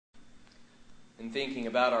In thinking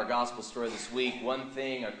about our gospel story this week, one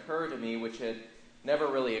thing occurred to me which had never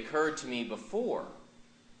really occurred to me before.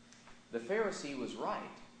 The Pharisee was right.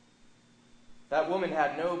 That woman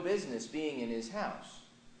had no business being in his house.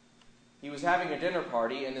 He was having a dinner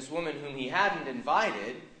party, and this woman whom he hadn't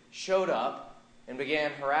invited showed up and began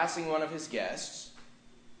harassing one of his guests,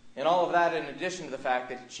 and all of that in addition to the fact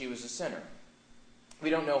that she was a sinner. We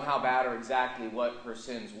don't know how bad or exactly what her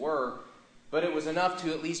sins were, but it was enough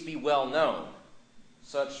to at least be well known,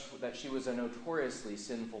 such that she was a notoriously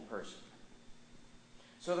sinful person.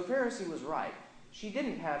 So the Pharisee was right. She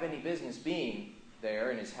didn't have any business being there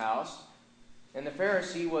in his house, and the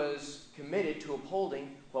Pharisee was committed to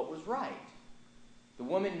upholding what was right. The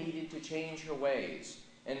woman needed to change her ways,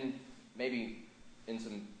 and maybe in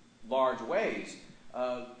some large ways,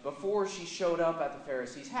 before she showed up at the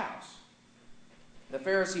Pharisee's house. The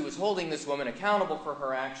Pharisee was holding this woman accountable for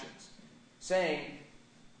her actions, saying,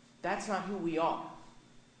 "That's not who we are.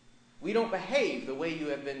 We don't behave the way you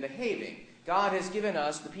have been behaving. God has given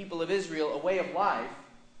us, the people of Israel, a way of life.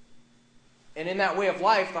 And in that way of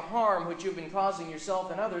life, the harm which you've been causing yourself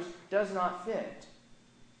and others does not fit.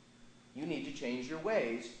 You need to change your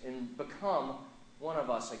ways and become one of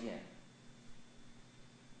us again."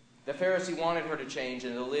 The Pharisee wanted her to change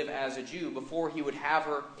and to live as a Jew before he would have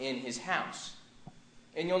her in his house.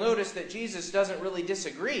 And you'll notice that Jesus doesn't really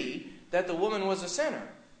disagree that the woman was a sinner.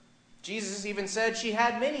 Jesus even said she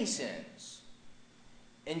had many sins.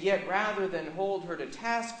 And yet, rather than hold her to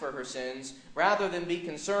task for her sins, rather than be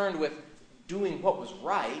concerned with doing what was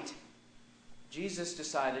right, Jesus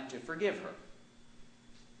decided to forgive her.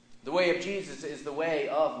 The way of Jesus is the way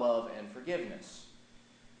of love and forgiveness.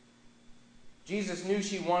 Jesus knew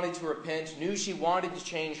she wanted to repent, knew she wanted to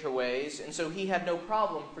change her ways, and so he had no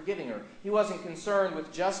problem forgiving her. He wasn't concerned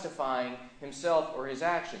with justifying himself or his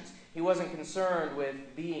actions. He wasn't concerned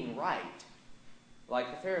with being right, like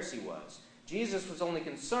the Pharisee was. Jesus was only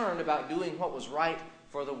concerned about doing what was right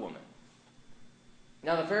for the woman.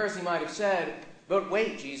 Now the Pharisee might have said, "But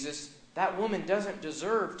wait, Jesus, that woman doesn't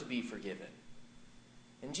deserve to be forgiven."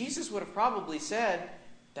 And Jesus would have probably said,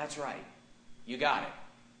 "That's right. You got it.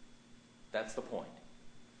 That's the point.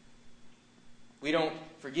 We don't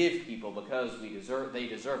forgive people because they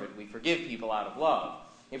deserve it. We forgive people out of love.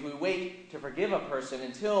 If we wait to forgive a person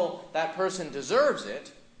until that person deserves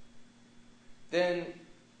it, then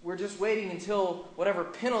we're just waiting until whatever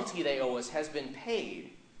penalty they owe us has been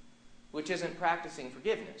paid, which isn't practicing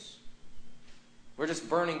forgiveness. We're just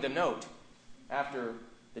burning the note after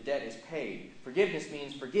the debt is paid. Forgiveness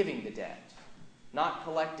means forgiving the debt, not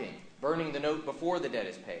collecting, burning the note before the debt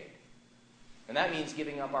is paid. And that means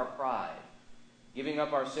giving up our pride, giving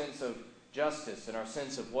up our sense of justice and our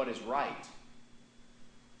sense of what is right.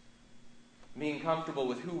 Being comfortable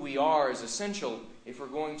with who we are is essential if we're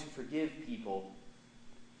going to forgive people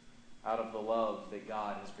out of the love that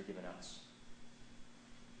God has forgiven us.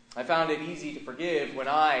 I found it easy to forgive when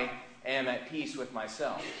I am at peace with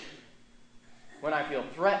myself. When I feel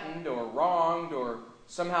threatened or wronged or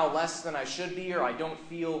somehow less than I should be, or I don't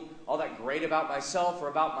feel all that great about myself or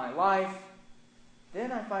about my life,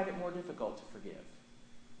 then I find it more difficult to forgive.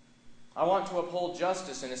 I want to uphold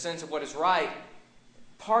justice in a sense of what is right.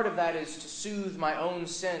 Part of that is to soothe my own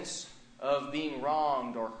sense of being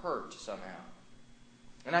wronged or hurt somehow.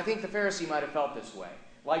 And I think the Pharisee might have felt this way.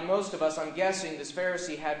 Like most of us, I'm guessing this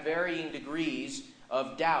Pharisee had varying degrees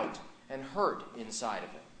of doubt and hurt inside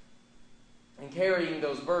of him. And carrying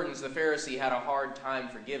those burdens, the Pharisee had a hard time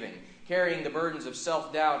forgiving. Carrying the burdens of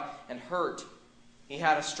self-doubt and hurt, he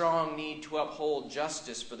had a strong need to uphold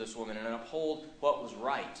justice for this woman and uphold what was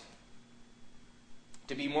right.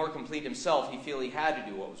 To be more complete himself, he felt he had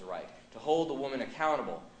to do what was right, to hold the woman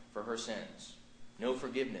accountable for her sins. No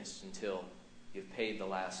forgiveness until you've paid the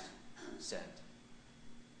last cent.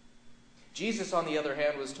 Jesus, on the other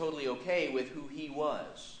hand, was totally okay with who he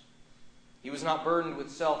was. He was not burdened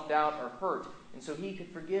with self-doubt or hurt, and so he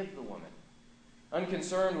could forgive the woman.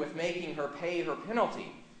 Unconcerned with making her pay her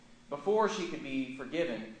penalty, before she could be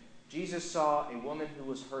forgiven, Jesus saw a woman who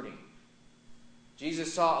was hurting.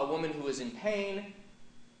 Jesus saw a woman who was in pain,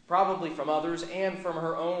 probably from others and from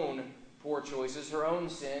her own poor choices, her own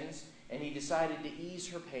sins, and he decided to ease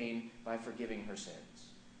her pain by forgiving her sins.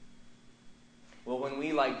 Well, when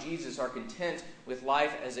we, like Jesus, are content with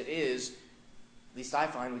life as it is, at least I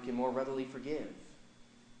find we can more readily forgive.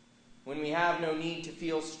 When we have no need to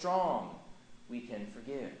feel strong, we can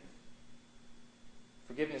forgive.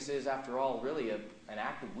 Forgiveness is, after all, really an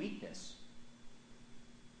act of weakness.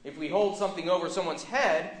 If we hold something over someone's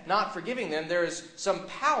head, not forgiving them, there is some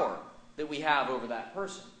power that we have over that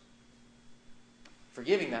person.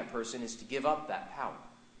 Forgiving that person is to give up that power.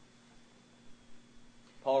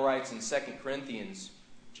 writes in 2 Corinthians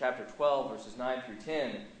chapter 12, verses 9 through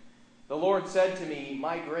 10, "The Lord said to me,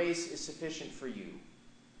 'My grace is sufficient for you,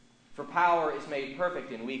 for power is made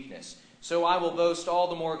perfect in weakness. So I will boast all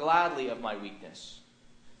the more gladly of my weakness,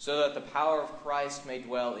 so that the power of Christ may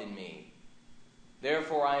dwell in me.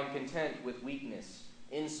 Therefore I am content with weakness,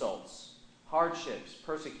 insults, hardships,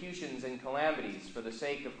 persecutions, and calamities for the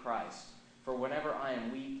sake of Christ. For whenever I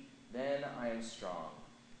am weak, then I am strong.'"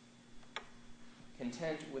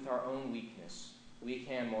 Content with our own weakness, we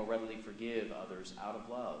can more readily forgive others out of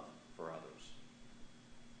love for others.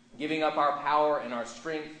 Giving up our power and our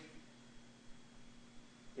strength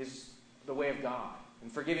is the way of God,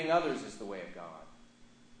 and forgiving others is the way of God,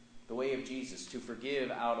 the way of Jesus, to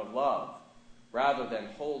forgive out of love, rather than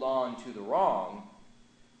hold on to the wrong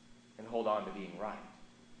and hold on to being right.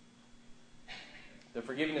 The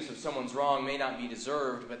forgiveness of someone's wrong may not be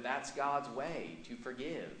deserved, but that's God's way to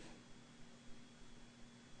forgive.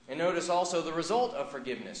 And notice also the result of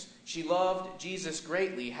forgiveness. She loved Jesus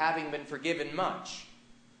greatly, having been forgiven much.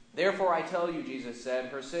 "Therefore I tell you," Jesus said,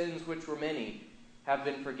 "her sins, which were many, have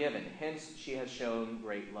been forgiven. Hence she has shown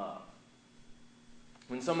great love."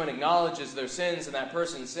 When someone acknowledges their sins and that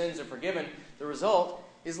person's sins are forgiven, the result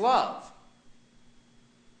is love.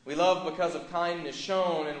 We love because of kindness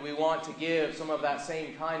shown, and we want to give some of that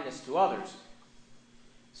same kindness to others.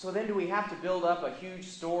 So then do we have to build up a huge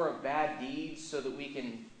store of bad deeds so that we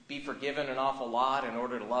can be forgiven an awful lot in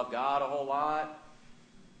order to love God a whole lot?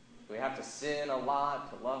 Do we have to sin a lot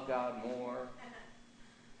to love God more?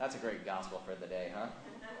 That's a great gospel for the day, huh?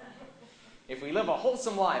 If we live a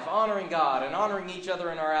wholesome life, honoring God and honoring each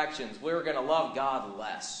other in our actions, we're going to love God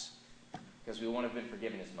less because we won't have been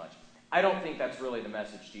forgiven as much. I don't think that's really the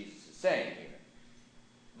message Jesus is saying here.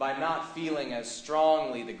 By not feeling as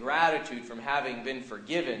strongly the gratitude from having been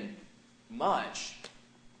forgiven much,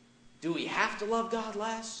 do we have to love God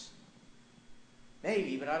less?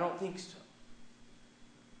 Maybe, but I don't think so.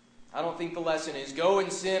 I don't think the lesson is go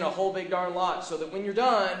and sin a whole big darn lot so that when you're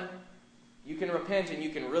done, you can repent and you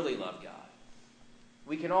can really love God.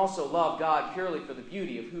 We can also love God purely for the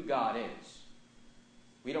beauty of who God is.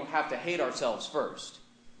 We don't have to hate ourselves first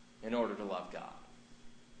in order to love God.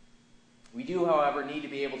 We do, however, need to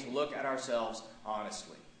be able to look at ourselves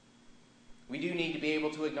honestly. We do need to be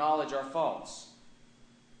able to acknowledge our faults.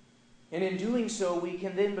 And in doing so, we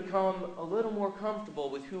can then become a little more comfortable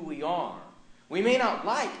with who we are. We may not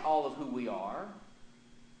like all of who we are,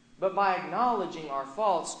 but by acknowledging our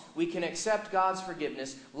faults, we can accept God's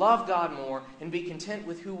forgiveness, love God more, and be content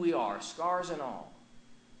with who we are, scars and all.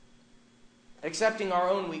 Accepting our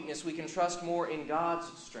own weakness, we can trust more in God's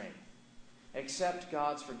strength, accept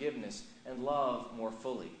God's forgiveness, and love more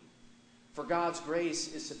fully. For God's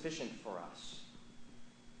grace is sufficient for us.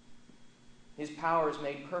 His power is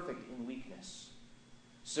made perfect in weakness.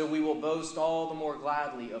 So we will boast all the more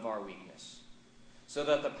gladly of our weakness, so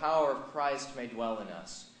that the power of Christ may dwell in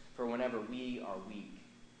us. For whenever we are weak,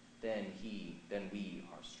 then we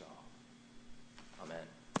are strong. Amen.